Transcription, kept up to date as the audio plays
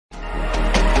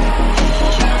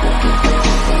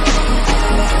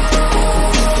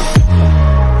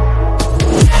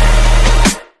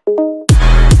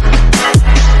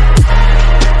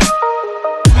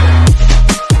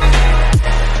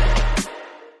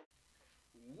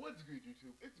good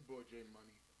YouTube? It's your boy J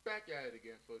Money, back at it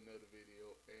again for another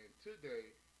video, and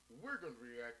today we're going to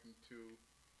be reacting to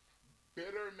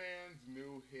Bitterman's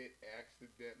new hit,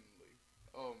 Accidentally.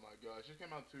 Oh my gosh, it came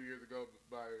out 2 years ago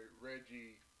by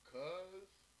Reggie Cuz,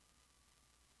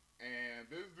 and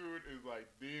this dude is like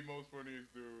the most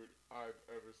funniest dude I've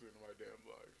ever seen in my damn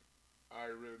life. I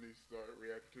really need to start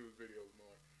reacting to his videos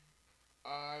more.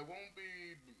 I won't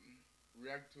be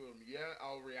react to him yet.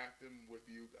 I'll react him with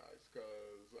you guys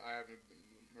because I haven't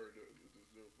heard this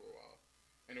dude for a while.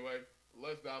 Anyway,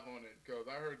 let's dive on it because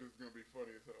I heard this is gonna be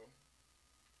funny as hell.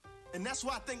 And that's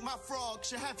why I think my frog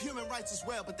should have human rights as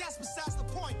well. But that's besides the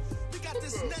point. We got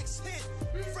this next hit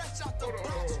fresh out the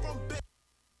box from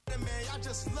Bitterman. I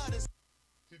just love this.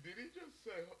 Did he just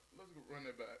say? Let's run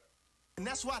it back. And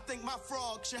that's why I think my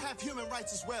frog should have human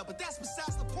rights as well. But that's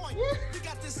besides the point. We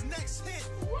got this next hit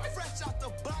fresh out the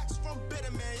box from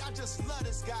Bitterman. I just love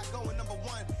this guy going number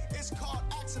one. It's called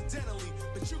Accidentally.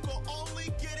 But you can only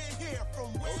get it here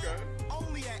from where? Okay.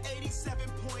 Only at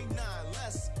 87.9.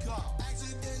 Let's go.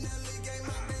 Accidentally gave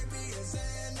my baby a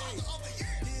Xanax.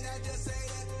 Did I just say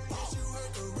that? Yes, you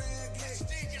heard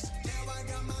correctly. Now I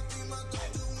got my feet, my go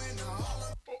to win the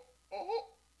Harlem.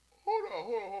 Hold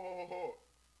on.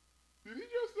 Did he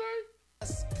just say?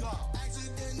 Let's go.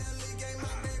 Accidentally gave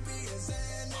my baby a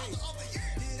Xanax.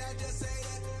 Did I just say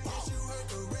that? Yes, you heard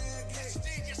correctly.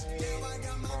 Now I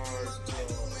got my feet, my go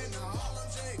to win the Harlem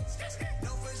Shake.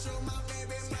 No for sure, my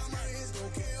baby mama is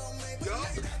gon' kill me.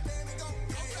 Look at that baby go.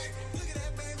 Look at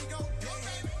that baby go.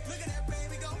 Look at that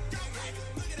baby go.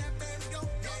 Look at that baby go.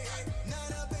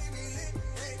 Not a baby lit.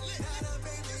 Not a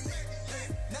baby lit.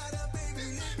 Not a baby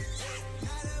lit.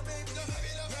 Not a baby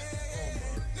lit.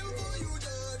 Never for you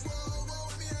judge. Whoa,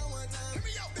 with me out one time.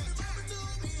 Baby mama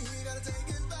told me he gotta take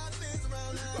his vitamins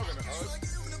around now. So I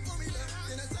gave him the formula.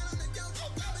 Then I sat on the couch.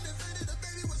 Dropping the face the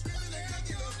baby was screaming like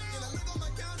Dracula. Then I look on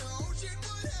my counter. Oh shit,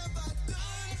 what have I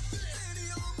done?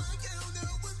 Sandy on my counter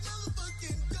was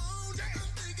motherfucking gone.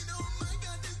 I'm thinking, oh my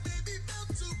god, this baby about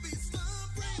to be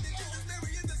slumped. Praying to Jesus,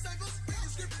 Mary, and disciples.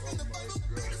 Reading scripture in the Bible.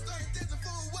 Baby started dancing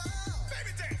for a while.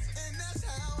 Baby dancing. And that's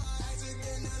how I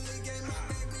accidentally gave my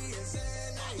baby a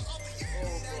Xanax. Oh my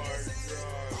god. Yes,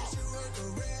 you heard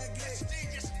correctly.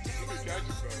 Now I got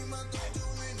my feet, my go to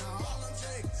win the Harlem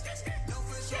Shake. No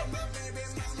for sure, my baby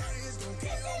mama is gon'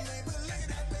 kill me. But look at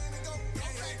that baby go.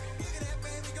 Look at that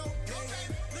baby go.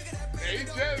 Look at that baby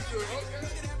go. Okay.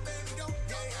 Look at that baby go.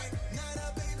 Not a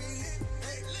baby lit.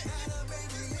 Not a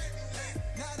baby lit.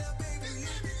 Not a baby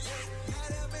lit.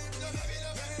 Not a baby lit.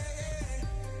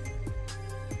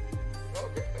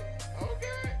 Okay.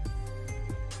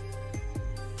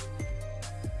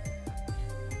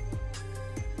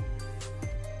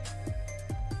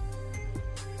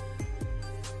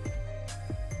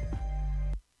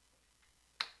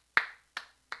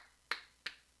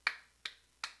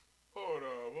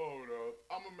 Hold up.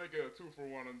 I'm gonna make it a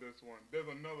 2-for-1 on this one. There's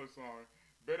another song.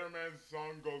 Bitterman's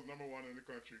song goes #1 in the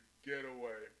country. Get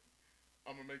Away.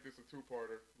 I'm gonna make this a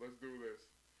 2-parter. Let's do this.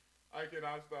 I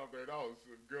cannot stop there. That was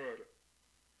good.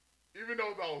 Even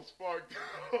though that was fucked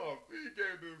up, he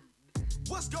gave this.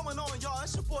 What's going on, y'all?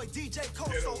 It's your boy DJ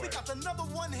Koso. We got the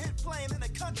 #1 hit playing in the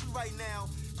country right now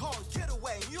called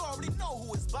Getaway. You already know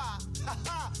who it's by.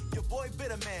 Haha, your boy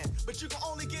Bitterman. But you can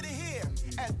only get it here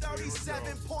at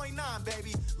 37.9,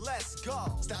 baby. Let's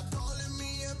go. Stop calling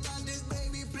me about this,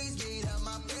 baby. Please get out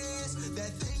my pants.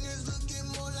 That thing is looking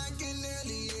more like an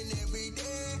alien every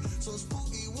day. So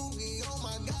spooky, woogie, oh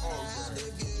my god. I had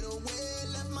to get away.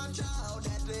 Left my child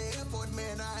at the airport,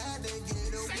 man. I had to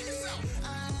get away.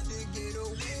 I had to get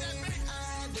away. I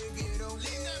had to get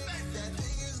away. That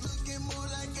thing is looking more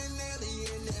like an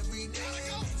alien every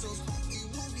day. So spooky,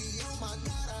 woogie, oh my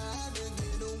god. I had to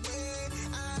get away.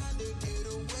 I had to get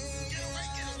away. I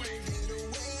had to get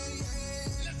away.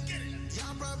 Let's get it.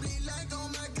 Y'all probably like, oh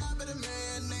my god, but a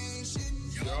man ain't shit.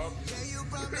 Yeah, you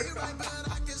probably right, but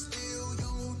I can steal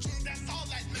your chick. That's all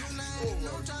that matters. You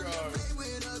no time to play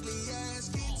with ugly ass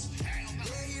kids.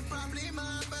 Yeah, you probably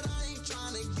mine, but I ain't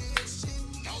trying to get shit.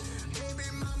 Baby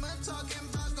mama talking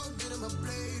about go get him a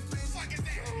playpen.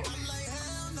 I'm like,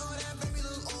 hell no, that baby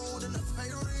look old enough to pay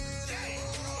rent.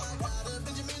 Oh, I got a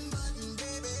Benjamin Button,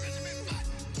 baby.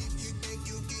 If you think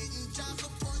you getting child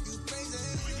support, you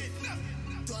crazy.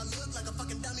 Do I look like a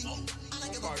fucking dummy? I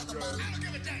don't give a fuck about it. I don't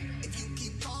give a damn. If you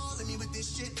keep calling me with this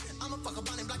shit, I'ma fuck a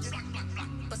bunny, block you.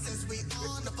 But since we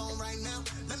on the phone right now,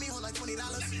 let me hold like $20.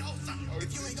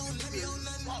 If you ain't gon' let me hold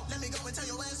nothing, let me go and tell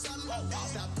your ass something.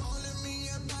 Stop calling me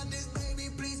about this, baby.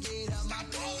 Please get out my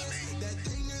face. That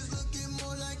thing is looking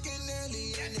more like an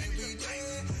alien every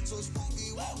day. So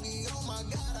spooky, woogie, oh my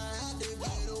god, I had to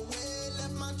get away.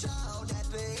 Left my child at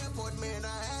the airport.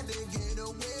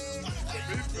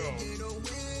 big though.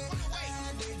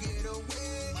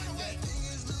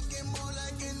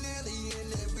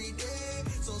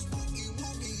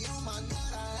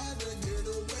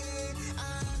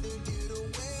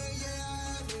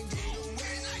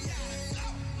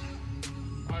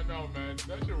 I know, man.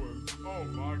 That shit was, oh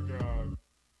my god.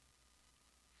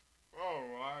 Oh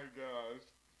my gosh.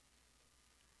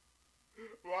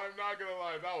 Well, I'm not gonna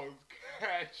lie, that was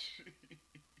catchy.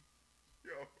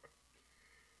 Yo.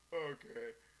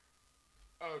 Okay.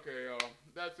 Okay, y'all.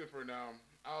 That's it for now.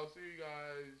 I'll see you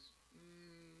guys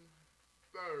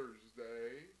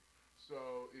Thursday.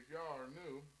 So, if y'all are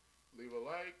new, leave a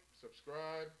like,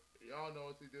 subscribe. Y'all know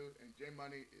what to do. And J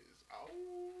Money is out.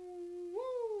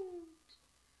 Woo!